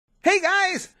Hey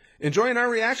guys! Enjoying our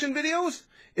reaction videos?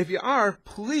 If you are,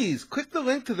 please click the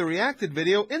link to the reacted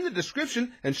video in the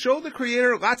description and show the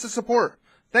creator lots of support.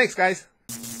 Thanks guys!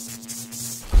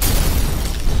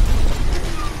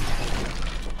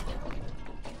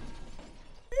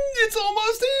 It's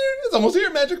almost here! It's almost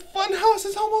here! Magic Funhouse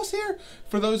is almost here!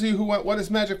 For those of you who went, what is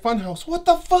Magic Funhouse? What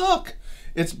the fuck?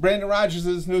 It's Brandon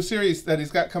Rogers' new series that he's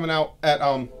got coming out at,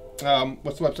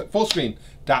 what's the website?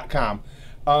 Fullscreen.com.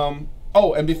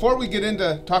 Oh, and before we get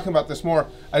into talking about this more,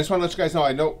 I just want to let you guys know,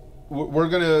 I know we're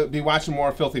going to be watching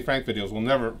more Filthy Frank videos. We'll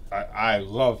never, I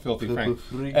love Filthy Frank.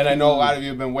 And I know a lot of you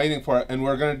have been waiting for it, and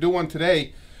we're going to do one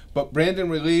today. But Brandon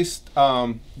released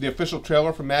the official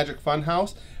trailer for Magic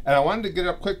Funhouse, and I wanted to get it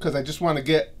up quick because I just want to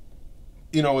get,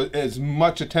 you know, as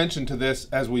much attention to this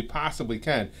as we possibly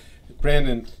can.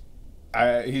 Brandon,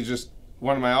 he's just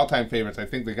one of my all-time favorites. I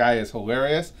think the guy is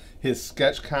hilarious. His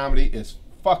sketch comedy is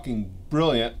fucking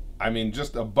brilliant. I mean,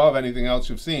 just above anything else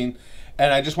you've seen.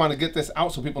 And I just want to get this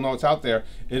out so people know it's out there.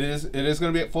 It is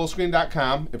going to be at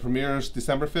fullscreen.com. It premieres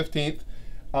December 15th.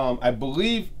 I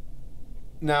believe,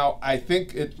 now, I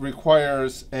think it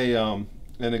requires a, and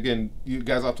again, you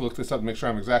guys have to look this up to make sure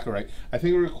I'm exactly right. I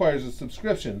think it requires a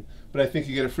subscription, but I think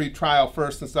you get a free trial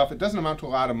first and stuff. It doesn't amount to a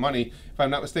lot of money, if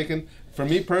I'm not mistaken. For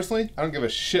me personally, I don't give a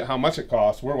shit how much it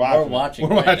costs. We're watching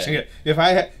it. If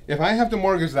I have to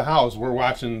mortgage the house, we're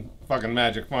watching fucking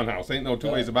Magic Funhouse. Ain't no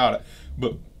two ways about it.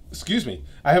 But excuse me,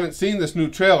 I haven't seen this new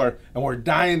trailer, and we're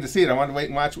dying to see it. I want to wait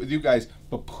and watch it with you guys.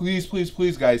 But please, please,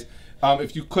 please, guys,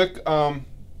 if you click,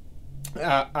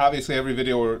 obviously every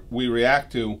video we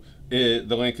react to, the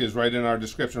link is right in our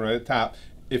description, right at the top.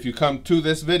 If you come to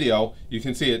this video, you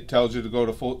can see it tells you to go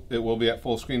to it will be at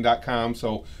fullscreen.com.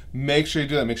 So make sure you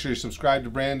do that. Make sure you subscribe to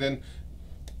Brandon.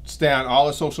 Stay on all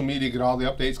the social media, get all the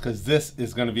updates, because this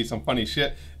is going to be some funny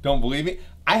shit. Don't believe me?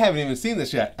 I haven't even seen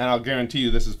this yet, and I'll guarantee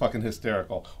you this is fucking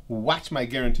hysterical. Watch my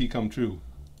guarantee come true.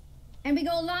 And we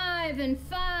go live in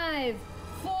 5,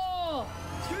 4,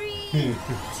 3, 2.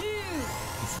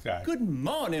 This guy. Good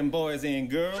morning, boys and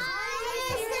girls.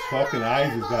 Fucking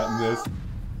eyes he's got in this.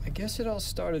 I guess it all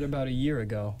started about a year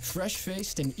ago.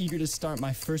 Fresh-faced and eager to start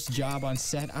my first job on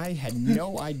set, I had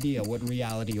no idea what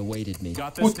reality awaited me.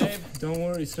 Got this, Dave? Don't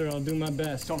worry, sir. I'll do my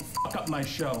best. Don't fuck up my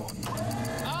show.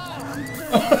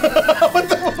 What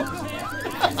the fuck?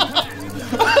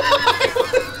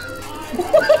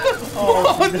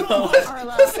 Oh, no.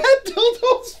 Is that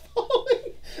dildo's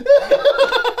falling?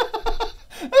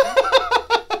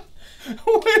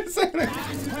 Wait a second.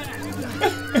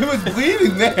 It was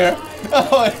bleeding there.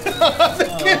 Oh, the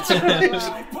kids are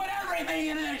I put everything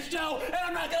in this show, and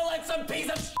I'm not gonna let some piece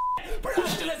of shit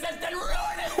production assistant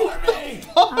ruin it for me!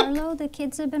 Arlo, the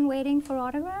kids have been waiting for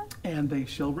autographs? And they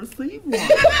shall receive one.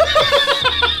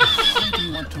 Why do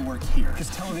you want to work here? Because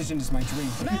television is my dream.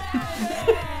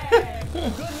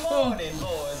 Good morning,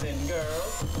 boys and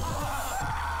girls.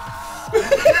 In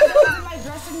my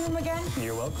dressing room again?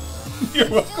 You're welcome. You're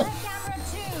welcome. Camera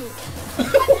 2.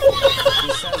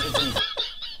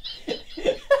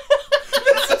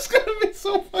 This is gonna be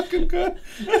so fucking good.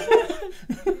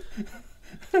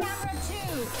 Camera 2.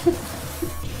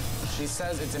 She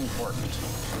says it's important.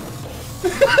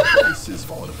 This is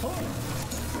falling apart.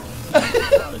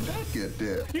 How did that get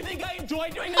there? You think I enjoy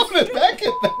doing How did that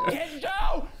get there? kid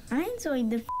show? I enjoyed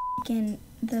the kids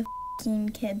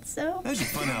show. Magic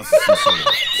Funhouse is some sort of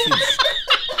kids.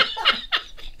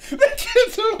 The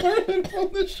kids are learning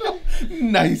from the show.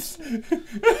 Nice.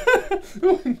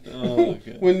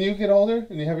 When you get older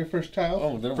and you have your first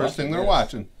child, first thing they're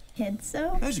watching. Kids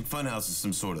show? Magic Funhouse is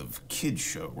some sort of kids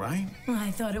show, right?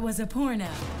 I thought it was a porno.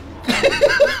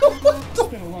 It's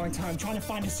been a long time trying to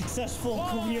find a successful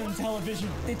career in television.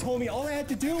 They told me all I had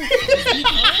to do was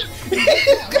be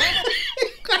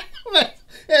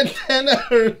Antenna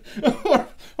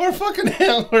or fucking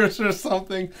antlers or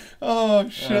something. Oh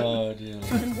shit.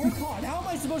 and work hard. How am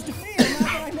I supposed to feel now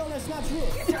that I know that's not true?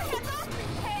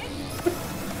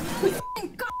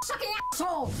 Sucking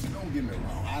asshole! Don't get me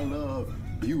wrong, I love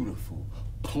beautiful,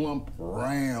 plump,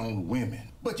 round women.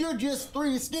 But you're just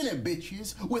 3 skinny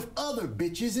bitches with other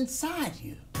bitches inside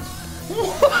you.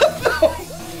 What the fuck?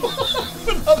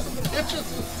 With other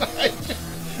bitches inside you.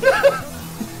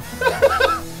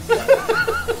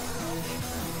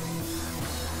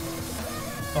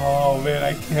 Oh man,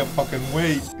 I can't fucking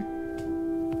wait.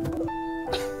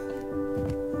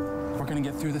 We're gonna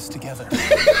get through this together.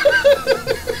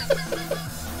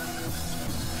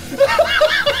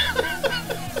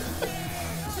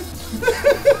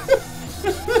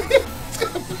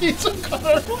 Pizza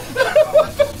cutter.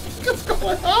 What the fuck is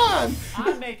going on?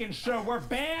 I'm making sure we're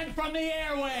banned from the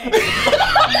airwaves.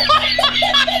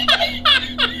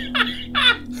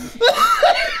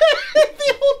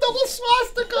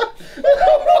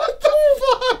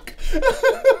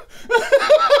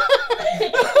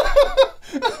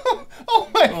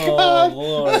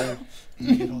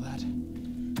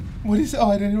 What he said? Oh,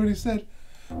 I didn't hear what he said.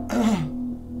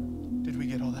 Did we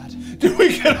get all that? Did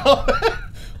we get all that?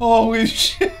 Holy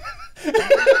shit.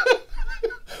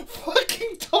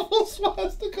 Fucking double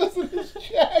swastikas in his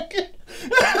jacket.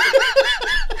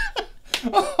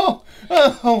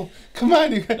 Oh, come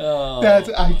on, you guys.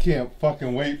 I can't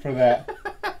fucking wait for that.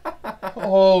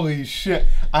 Holy shit.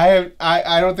 I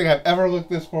don't think I've ever looked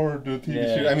this forward to a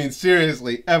TV shoot. I mean,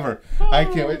 seriously, ever. I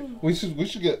can't wait. We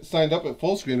should get signed up at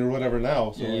full screen or whatever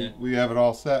now, so we have it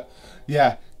all set.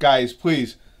 Yeah, guys,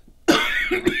 please.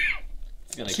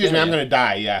 Excuse me, I'm gonna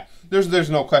die. Yeah, there's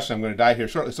no question I'm gonna die here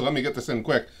shortly. So let me get this in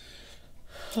quick.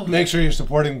 Make sure you're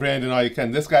supporting Brandon all you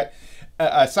can. This guy,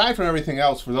 aside from everything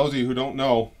else, for those of you who don't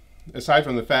know, aside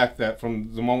from the fact that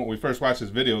from the moment we first watched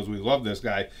his videos, we love this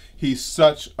guy. He's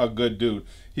such a good dude.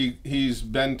 He's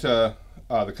been to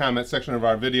the comment section of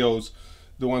our videos,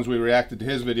 the ones we reacted to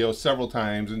his videos several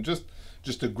times, and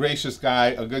just a gracious guy,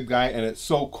 a good guy, and it's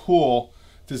so cool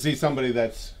to see somebody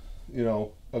that's, you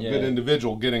know, a good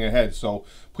individual getting ahead. So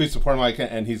please support him like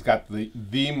that. And he's got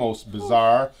the most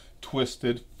bizarre,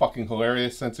 twisted, fucking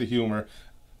hilarious sense of humor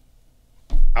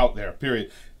out there, period.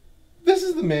 This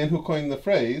is the man who coined the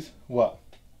phrase, what?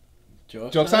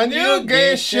 Joke's on you,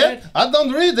 gay shit. I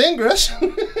don't read English.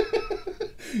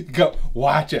 Go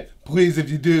watch it. Please, if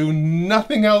you do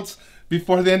nothing else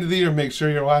before the end of the year, make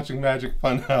sure you're watching Magic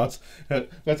Funhouse.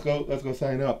 Let's go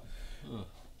sign up.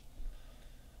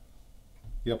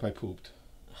 Yep, I pooped.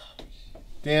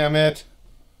 Damn it.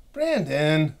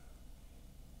 Brandon.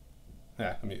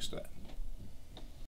 Yeah, I'm used to that.